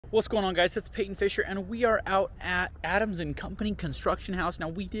What's going on, guys? It's Payton Fisher, and we are out at Adams & Company Construction House. Now,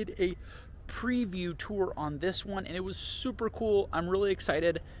 we did a preview tour on this one, and it was super cool. I'm really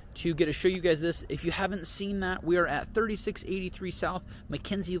excited to get to show you guys this. If you haven't seen that, we are at 3683 South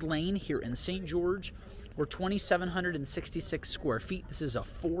Mackenzie Lane here in St. George. We're 2,766 square feet. This is a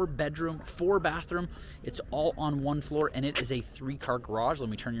 4-bedroom, 4-bathroom. It's all on one floor, and it is a 3-car garage. Let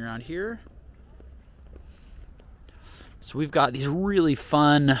me turn you around here. So we've got these really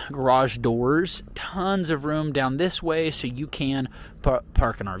fun garage doors, tons of room down this way, so you can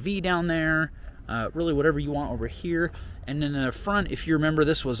park an RV down there, really whatever you want over here. And then in the front, if you remember,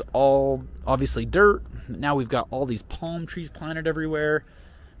 this was all obviously dirt. Now we've got all these palm trees planted everywhere.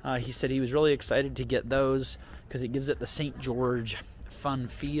 He said he was really excited to get those because it gives it the St. George fun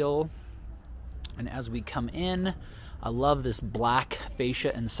feel. And as we come in, I love this black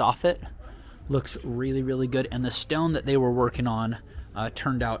fascia and soffit. Looks really, really good. And the stone that they were working on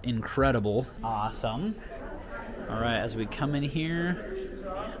turned out incredible. Awesome. All right, as we come in here,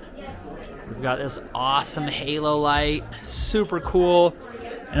 we've got this awesome halo light. Super cool.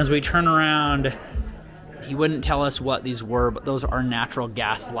 And as we turn around, he wouldn't tell us what these were, but those are natural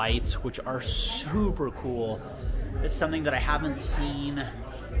gas lights, which are super cool. It's something that I haven't seen,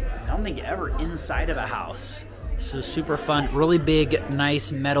 I don't think, ever inside of a house. So super fun. Really big,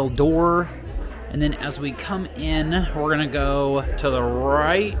 nice metal door. And then as we come in, we're gonna go to the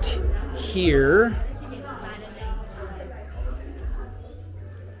right here.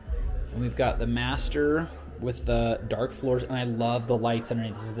 And we've got the master with the dark floors, and I love the lights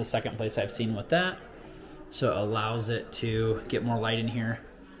underneath. This is the second place I've seen with that. So it allows it to get more light in here.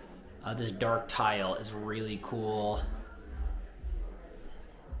 This dark tile is really cool.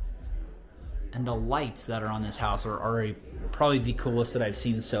 And the lights that are on this house are already probably the coolest that I've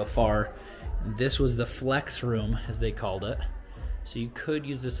seen so far. This was the flex room, as they called it. So you could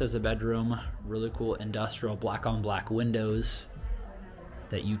use this as a bedroom. Really cool industrial black on black windows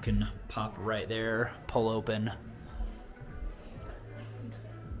that you can pop right there, pull open.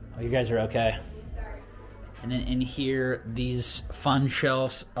 Oh, you guys are okay. And then in here, these fun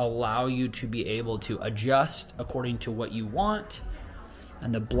shelves allow you to be able to adjust according to what you want.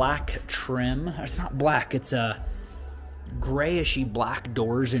 And the black trim, it's not black, it's a grayishy black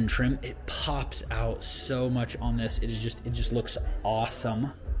doors and trim. It pops out so much on this. It just looks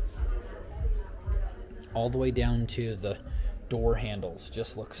awesome. All the way down to the door handles.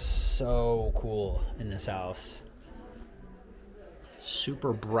 Just looks so cool in this house.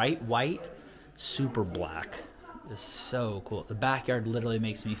 Super bright white, super black. It's so cool. The backyard literally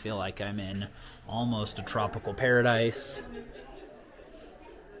makes me feel like I'm in almost a tropical paradise.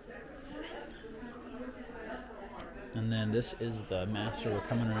 And then this is the master. We're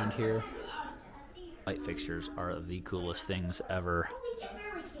coming around here. Light fixtures are the coolest things ever.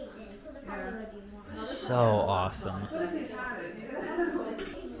 So awesome.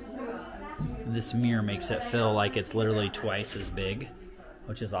 This mirror makes it feel like it's literally twice as big,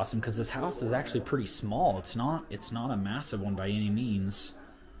 which is awesome because this house is actually pretty small. It's not a massive one by any means.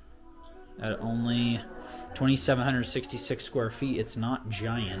 At only 2,766 square feet, it's not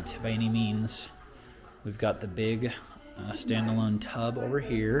giant by any means. We've got the big standalone tub over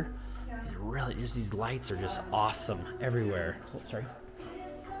here. Really, just these lights are just awesome everywhere. Oh, sorry.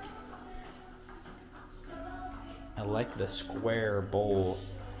 I like the square bowl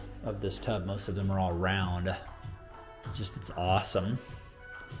of this tub. Most of them are all round. It's awesome.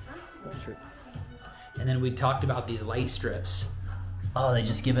 Oh, sure. And then we talked about these light strips. Oh, they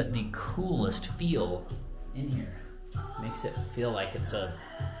just give it the coolest feel in here. Makes it feel like it's a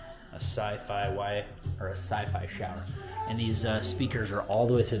sci-fi shower. And these speakers are all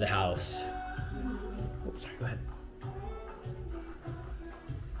the way through the house. Oops, sorry, go ahead.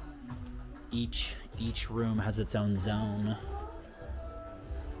 Each room has its own zone.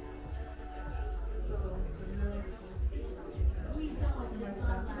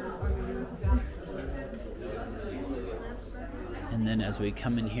 And then as we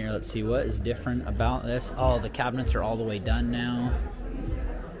come in here, let's see what is different about this. Oh, the cabinets are all the way done now.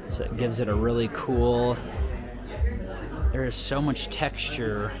 So it gives it a really cool, there is so much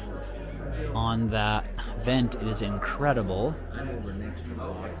texture on that vent. It is incredible.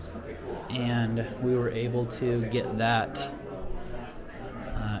 And we were able to get that,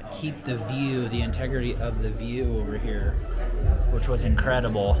 keep the view, the integrity of the view over here, which was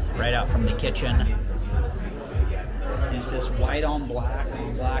incredible, right out from the kitchen. And it's this white on black.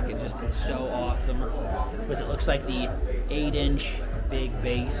 It's so awesome. But it looks like the 8-inch big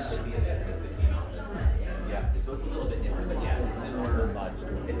base. Yeah, so it's a little bit different, but yeah,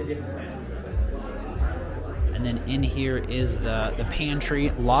 it's a different plan. And then in here is the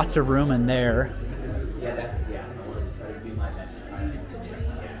pantry. Lots of room in there.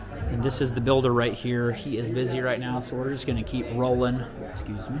 And this is the builder right here. He is busy right now, so we're just gonna keep rolling,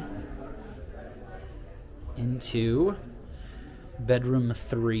 excuse me, into bedroom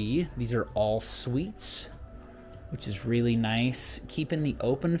 3. These are all suites, which is really nice. Keeping the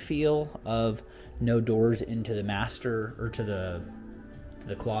open feel of no doors into the master or to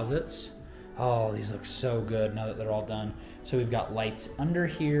the closets. Oh, these look so good now that they're all done. So we've got lights under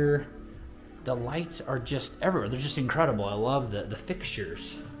here. The lights are just everywhere. They're just incredible. I love the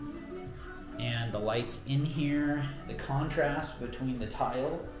fixtures. And the lights in here, the contrast between the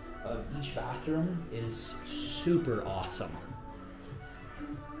tile of each bathroom is super awesome.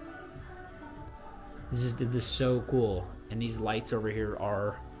 This is so cool. And these lights over here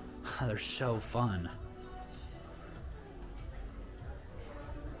are, they're so fun.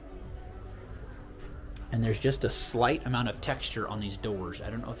 And there's just a slight amount of texture on these doors. I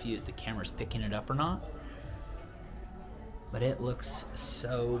don't know if the camera's picking it up or not, but it looks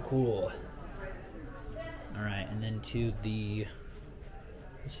so cool. All right, and then to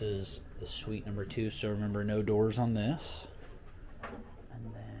this is the suite number 2, so remember, no doors on this. And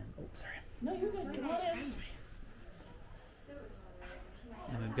then, oh, sorry. No, you're good. Come on in.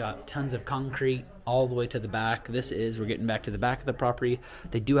 And we've got tons of concrete all the way to the back. We're getting back to the back of the property.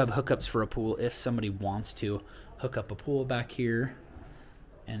 They do have hookups for a pool if somebody wants to hook up a pool back here.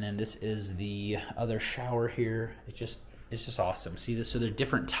 And then this is the other shower here. It's just awesome. See this? So there's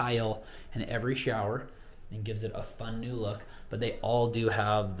different tile in every shower and gives it a fun new look. But they all do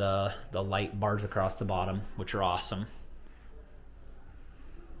have the light bars across the bottom, which are awesome.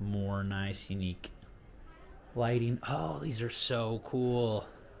 More nice, unique lighting. Oh, these are so cool.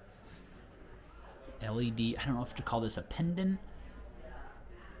 LED, I don't know if to call this a pendant.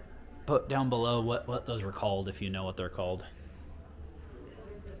 Put down below what those are called if you know what they're called.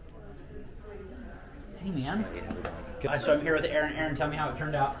 Hey man. So I'm here with Aaron. Aaron, tell me how it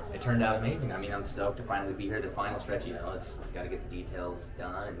turned out. It turned out amazing. I mean, I'm stoked to finally be here. The final stretch, you know, is got to get the details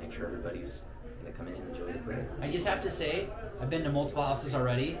done and make sure everybody's going to come in and enjoy the crib. I just have to say, I've been to multiple houses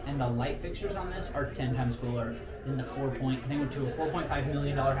already, and the light fixtures on this are 10 times cooler than the I think went to a $4.5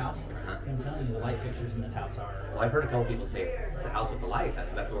 million house. I'm telling you, the light fixtures in this house are... Well, I've heard a couple people say, the house with the lights,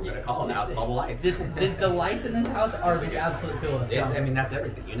 that's what we're going to call it, the house with all the lights. The lights in this house are the absolute coolest. Yes, I mean, that's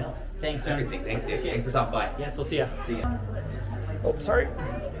everything, you know. Thanks, man. Everything. Thank you. Thanks for stopping by. Yes, we'll see ya. See ya. Oh, sorry.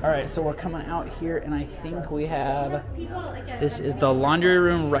 All right, so we're coming out here, and I think we have... This is the laundry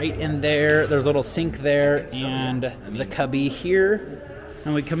room right in there. There's a little sink there, and the cubby here.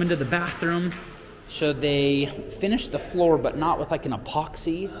 And we come into the bathroom. So they finished the floor, but not with like an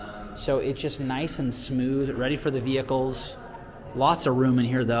epoxy. So it's just nice and smooth, ready for the vehicles. Lots of room in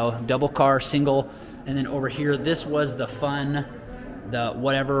here, though. Double car, single. And then over here, this was the fun... the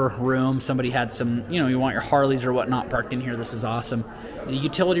whatever room. Somebody had some, you want your Harleys or whatnot parked in here. This is awesome. The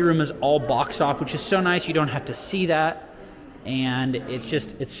utility room is all boxed off, which is so nice. You don't have to see that. And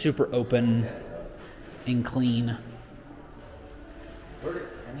it's super open and clean.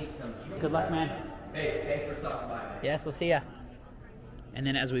 Good luck, man. Hey, thanks for stopping by. Yes, we'll see ya. And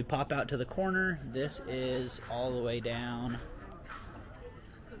then as we pop out to the corner, this is all the way down.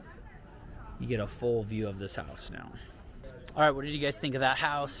 You get a full view of this house now. All right, what did you guys think of that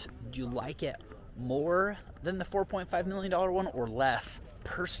house? Do you like it more than the $4.5 million one or less?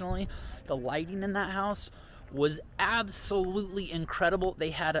 Personally, the lighting in that house was absolutely incredible. They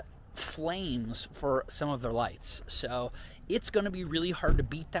had flames for some of their lights. So it's going to be really hard to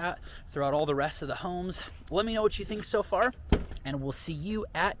beat that throughout all the rest of the homes. Let me know what you think so far, and we'll see you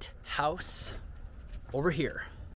at house over here.